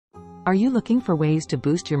Are you looking for ways to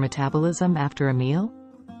boost your metabolism after a meal?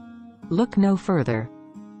 Look no further.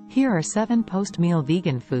 Here are 7 post-meal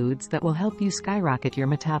vegan foods that will help you skyrocket your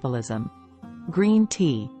metabolism. Green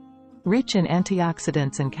tea. Rich in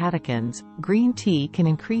antioxidants and catechins, green tea can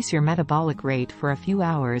increase your metabolic rate for a few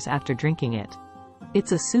hours after drinking it.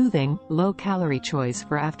 It's a soothing, low-calorie choice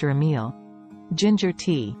for after a meal. Ginger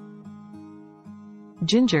tea.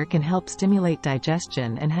 Ginger can help stimulate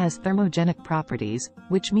digestion and has thermogenic properties,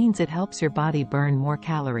 which means it helps your body burn more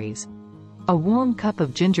calories. A warm cup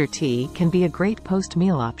of ginger tea can be a great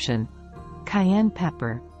post-meal option. Cayenne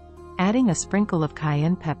pepper. Adding a sprinkle of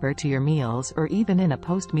cayenne pepper to your meals or even in a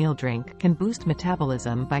post-meal drink can boost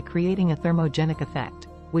metabolism by creating a thermogenic effect,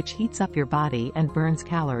 which heats up your body and burns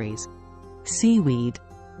calories. Seaweed.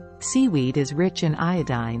 Seaweed is rich in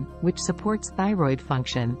iodine, which supports thyroid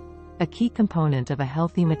function, a key component of a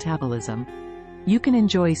healthy metabolism. You can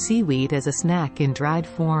enjoy seaweed as a snack in dried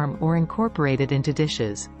form or incorporate it into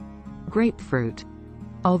dishes. Grapefruit.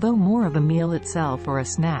 Although more of a meal itself or a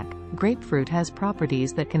snack, grapefruit has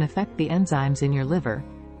properties that can affect the enzymes in your liver,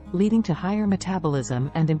 leading to higher metabolism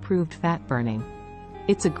and improved fat burning.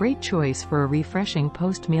 It's a great choice for a refreshing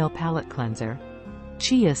post-meal palate cleanser.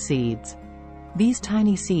 Chia seeds. These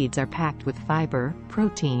tiny seeds are packed with fiber,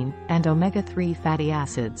 protein, and omega-3 fatty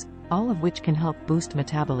acids, all of which can help boost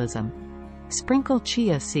metabolism. Sprinkle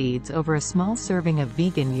chia seeds over a small serving of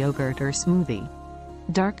vegan yogurt or smoothie.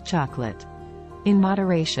 Dark chocolate. In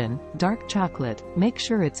moderation, dark chocolate, make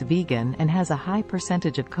sure it's vegan and has a high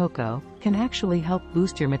percentage of cocoa, can actually help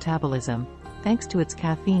boost your metabolism, thanks to its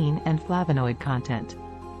caffeine and flavonoid content.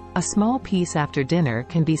 A small piece after dinner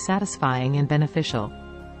can be satisfying and beneficial.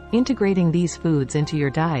 Integrating these foods into your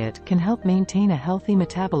diet can help maintain a healthy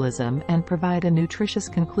metabolism and provide a nutritious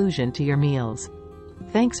conclusion to your meals.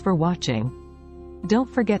 Thanks for watching.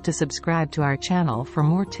 Don't forget to subscribe to our channel for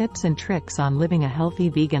more tips and tricks on living a healthy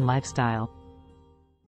vegan lifestyle.